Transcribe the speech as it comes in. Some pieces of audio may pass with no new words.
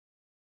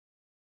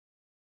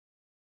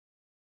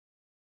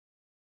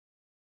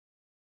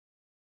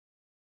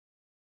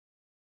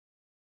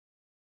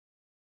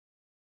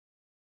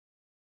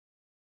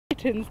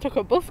Puritans took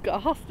a busker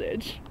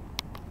hostage.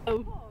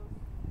 Oh.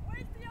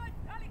 Where's the Alex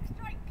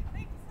Drake? I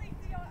need to see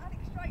the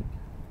Alex Drake.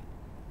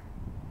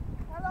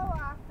 Hello,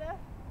 Arthur.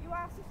 You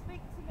asked to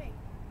speak to me.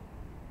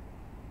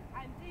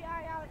 I'm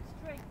D.I. Alex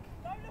Drake.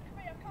 Don't look at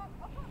me. I can't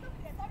look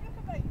at it. Don't look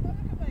at me. Don't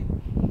look at me.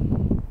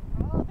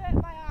 Oh, hurt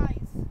my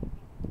eyes.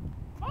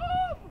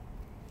 Mom!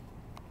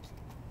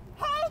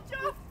 Hold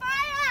your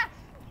fire!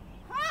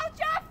 Hold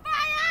your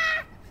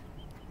fire!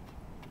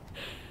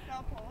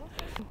 Now pause.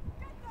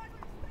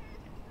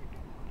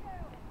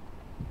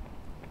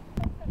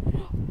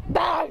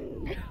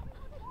 Bang!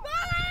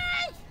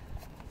 Molly!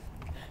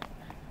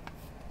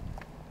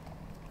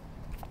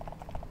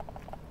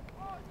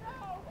 Oh no,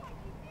 what are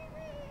you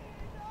doing?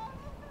 Oh,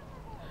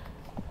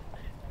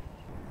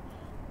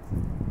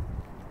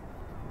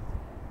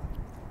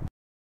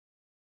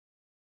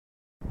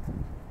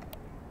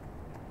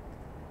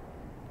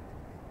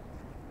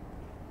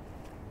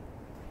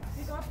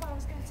 your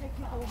godfather's going to take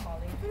you home,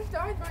 Molly. He could have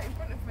died right in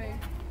front of me.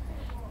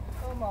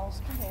 Oh,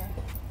 Moles, come here.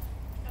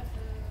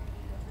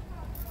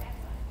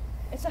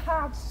 It's a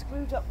hard,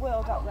 screwed up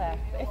world out there,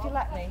 but if you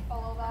let me,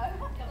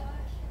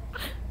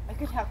 I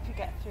could help you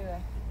get through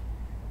it.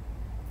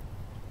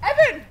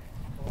 Evan!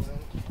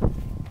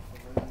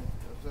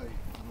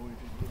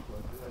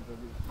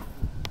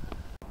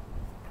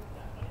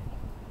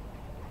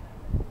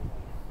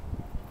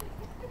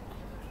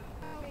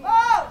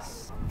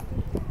 Moles!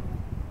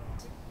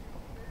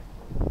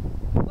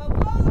 We'll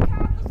blow the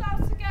candles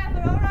out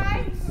together,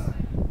 alright?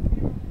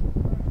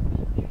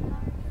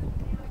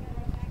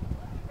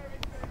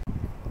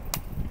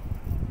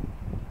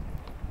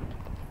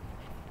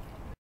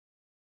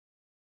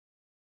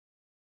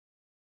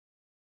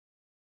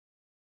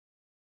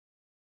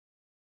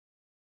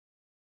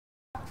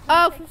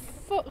 Oh, for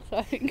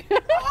fuck's sake.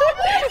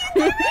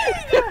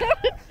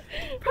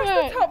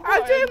 Right.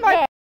 I'm doing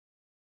my...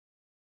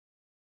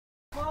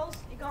 Moles,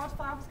 your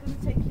godfather's going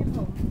to take you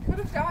home. Could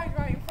have died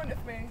right in front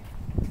of me.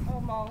 Oh,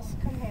 Moles,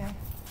 come here.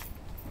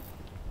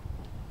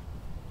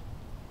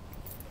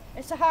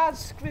 It's a hard,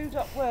 screwed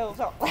up world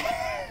out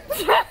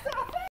there.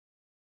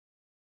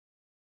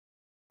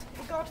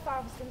 Your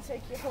godfather's going to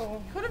take you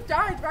home. Could have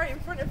died right in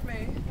front of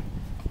me.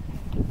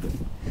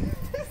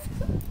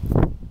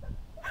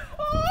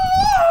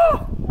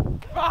 Oh!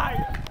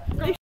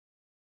 Right.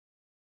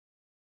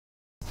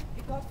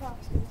 Your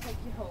godfather's going to take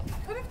you home.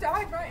 Could have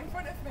died right in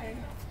front of me.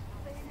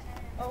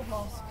 Oh,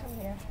 Moles, come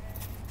here.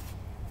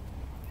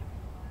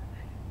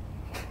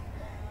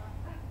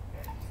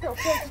 Go,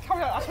 just come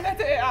on, I can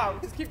edit it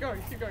out. Just keep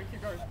going, keep going,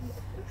 keep going.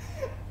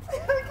 I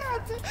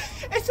can't.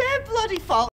 It's her bloody fault.